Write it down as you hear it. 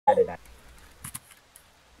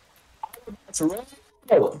That's real.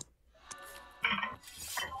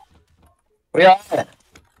 We are.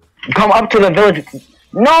 Come up to the village.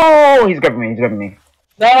 No, he's gripping me. He's gripping me.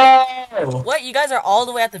 No. What? You guys are all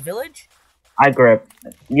the way at the village? I gripped.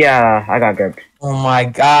 Yeah, I got gripped. Oh my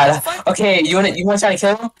god. Okay, you wanna try to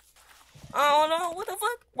kill him? I don't know. What the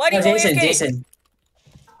fuck? Why do No, you Jason, escape? Jason.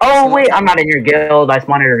 Oh wait, I'm not in your guild. I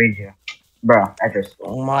spawned to read you, bro. I just.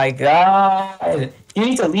 Oh my god. You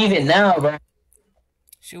need to leave it now, bro.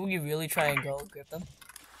 Should we really try and go grip them?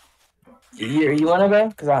 You wanna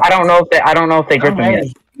go? Cause I don't know if they grip him yet. ready.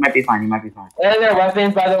 You might be fine. You might be fine. What are their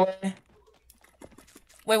weapons, by the way?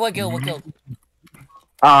 Wait, what guild? What guild?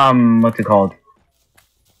 What's it called?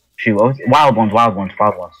 Shoot, what was it? Wild ones.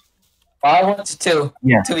 I want to 2.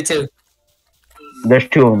 Yeah. 2v2. There's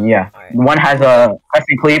 2 of them. Yeah. Alright. One has a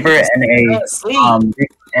crescent cleaver and a Sleep.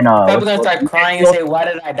 and Probably gonna start crying and say, "Why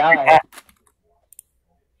did I die?"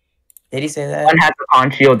 Did he say that? One has a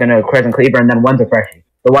con shield and a crescent cleaver, and then one's a freshie.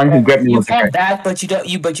 The one who gripped me You was the felt freshie.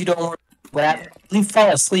 that, but you don't. What happened? You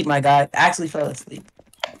fell asleep, my guy. Actually fell asleep.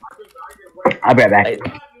 I'll be right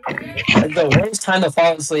back. Like the worst time to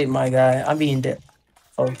fall asleep, my guy. I'm being dead.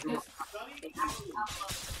 Oh.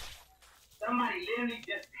 Somebody literally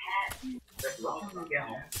just passed me.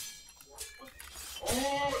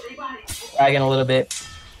 Lagging a little bit.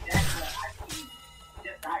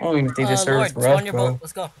 I don't even think this serves Lord, for us, spawn your bro. boat.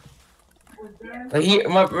 Let's go.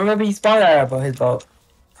 But remember he spawned out about his boat.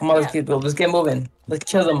 Come on, let's get moving. Let's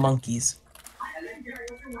kill the monkeys.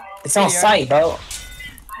 It's on site, bro.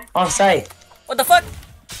 On site. What the fuck?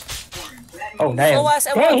 Oh damn! Slow ass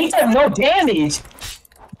Dang, he took no damage.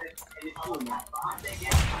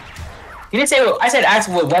 You didn't say. I said ask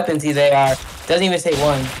what weapons they are. Doesn't even say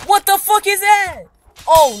one. What the fuck is that?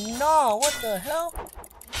 Oh no! What the hell?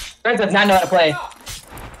 Greg does not know how to play.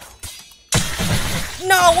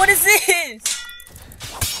 No! What is this?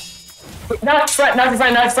 Not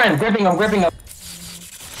his friend. Gripping him.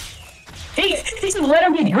 He just let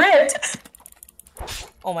him be gripped.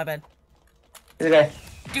 Oh my bad. It's okay.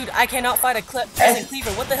 Dude, I cannot fight a crescent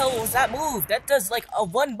cleaver. What the hell was that move? That does like a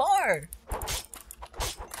 1 bar.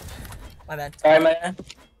 My bad. Sorry, man.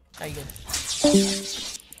 How you good?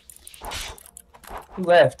 Who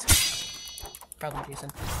left? Probably Jason.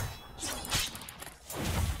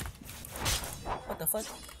 What the fuck?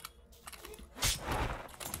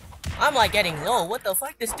 I'm like getting low. What the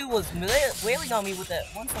fuck? This dude was wailing on me with that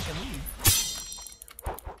one fucking move.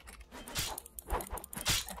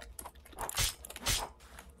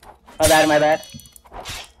 My bad.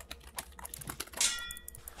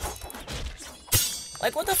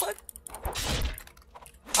 Like, what the fuck?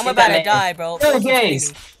 I'm about to die, bro. Kill the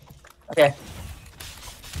gays. Okay.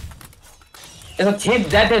 It's okay,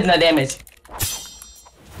 that does no damage.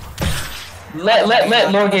 Let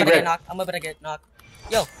Lord get gripped. I'm about to get knocked.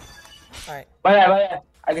 Yo. Alright. My bad.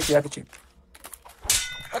 I get you.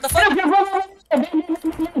 What the fuck?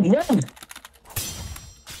 Run.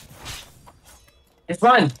 Just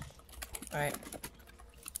run. Alright.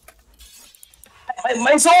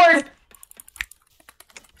 My sword!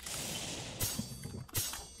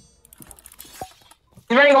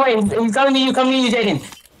 He's running away. He's coming to you, Jaden.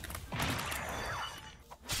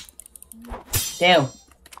 Damn.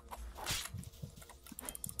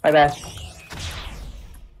 My bad.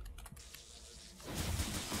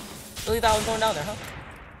 Really thought I was going down there, huh?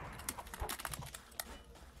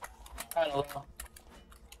 I don't know.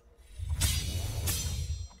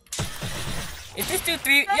 Is this dude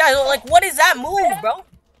 3? Yeah, like, what is that move, bro?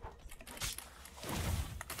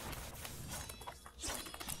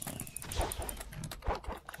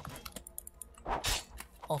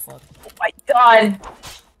 Oh, fuck. Oh my god.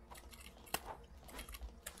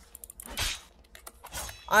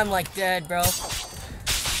 I'm like dead, bro.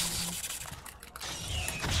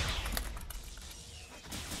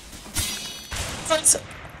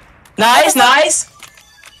 Nice.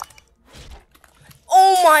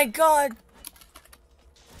 Oh my god.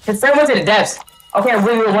 His friend went to the depths. Okay,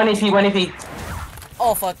 we're 1 HP.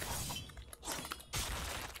 Oh, fuck.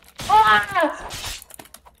 Ah!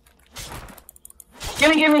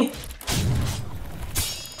 Gimme.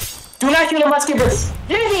 Do not kill the musketeers.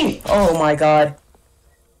 Gimme! Oh my god.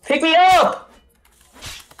 Pick me up!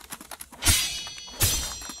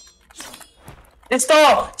 Just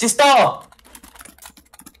stall.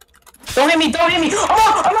 Don't hit me. I'm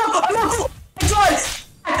up. Oh my god.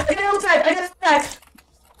 I got it back.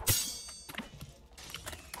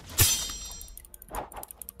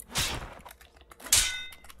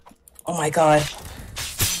 Oh my god.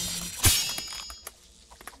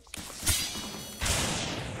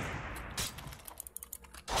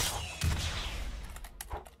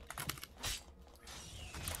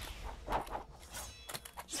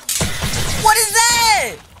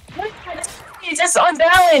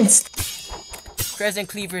 balanced! Crescent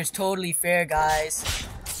cleaver is totally fair, guys.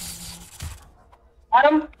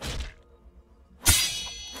 Got him?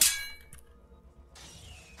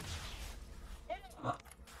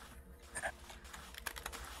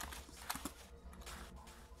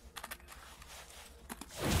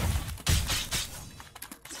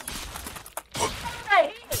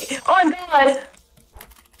 Oh god!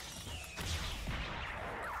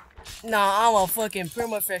 Nah, I'm a fucking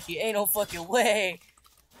perma-freshie. Ain't no fucking way.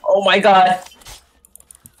 Oh my god.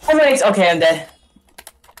 Okay, I'm dead.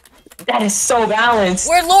 That is so balanced.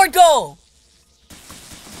 Where'd Lord go?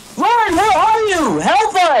 Lord, where are you?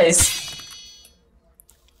 Help us!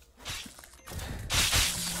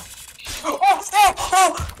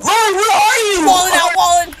 Lord, where are you? Walling out,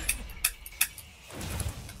 walling!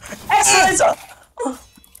 Excellent!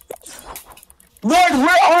 Lord,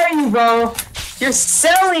 where are you, bro? You're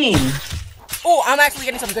selling! Oh, I'm actually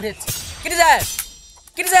getting some good hits. Get his ass!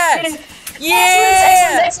 Get his ass! Yeah!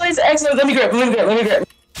 Yeah! Excellent! Let me grip. Oh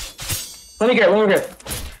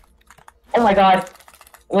my god.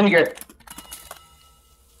 Let me grip.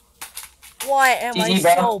 Why am I GG,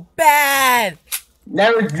 bro. so bad?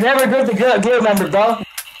 Never grip the guild member, bro.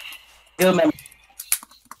 Guild member.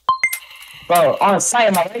 Bro, on site,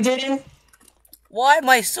 am I right, Jaden? Why am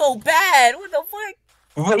I so bad? What the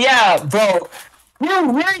fuck? But yeah, bro.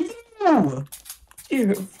 Where are you?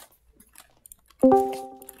 Ew.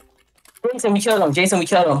 Jason, we killed him. Jason, we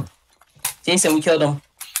killed him.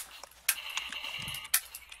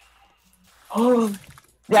 Oh,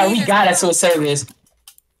 yeah, we got it. So service.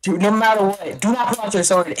 Dude, no matter what, do not pull out your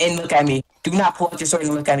sword and look at me. Do not pull out your sword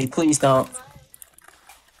and look at me. Please don't.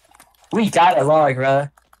 We got it, log, bro.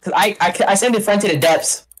 Cause I sent it front to the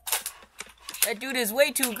depths. That dude is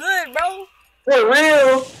way too good, bro. For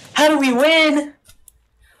real? How do we win?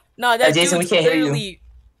 No, that Jason, dude's we can't hear you. literally...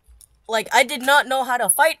 Like, I did not know how to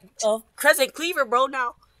fight a crescent cleaver, bro,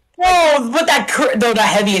 now. Whoa, but that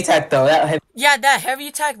heavy attack though. Yeah, that heavy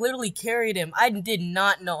attack literally carried him. I did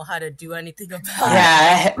not know how to do anything about it.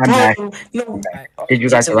 Yeah, I'm back. no. Did you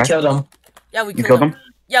guys Jason, we survive? killed him. Yeah, we You killed killed him.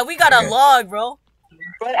 Yeah, we got a log, bro.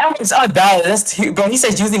 But that was unbalanced. That's too, bro. He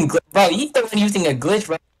says using bro. He's the one using a glitch,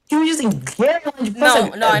 bro. He was using carriage.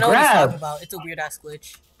 No, I know what he's talking about. It's a weird ass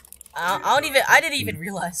glitch. I didn't even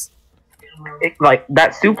realize. Like,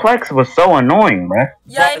 that suplex was so annoying, bruh.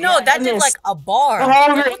 Yeah, I know. That did like a bar.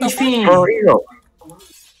 Hunger What the fuck? fiend. For real.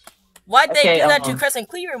 Why'd they Okay, do that to Crescent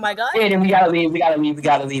Cleaver, my guy? Yeah, then we gotta leave. We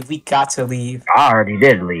got to leave. I already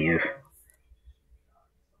did leave.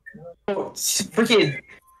 Oh, freaking,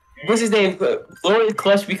 what's his name? Floyd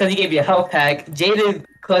clutch because he gave you a health pack. Jaden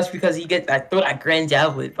clutch because he I threw that grand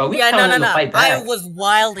javelin. But we Yeah, no. fight back. I was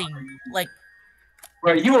wilding. Like,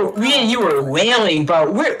 Bro, you were wailing,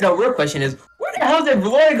 bro. The real question is, where the hell did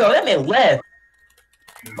Floyd go? That man left.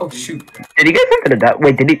 Oh shoot. Did he get sent to the depth?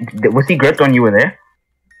 Wait, was he gripped when you were there?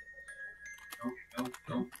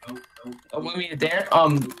 Oh, when we were there,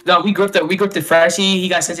 no, we gripped the freshie. He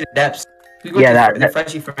got sent to the depths. We gripped Yeah, the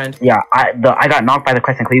freshie friend. Yeah, I got knocked by the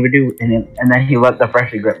crescent cleaver dude, and then he let the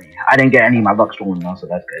freshie grip me. I didn't get any of my luck stolen though, so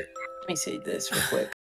that's good. Let me say this real quick.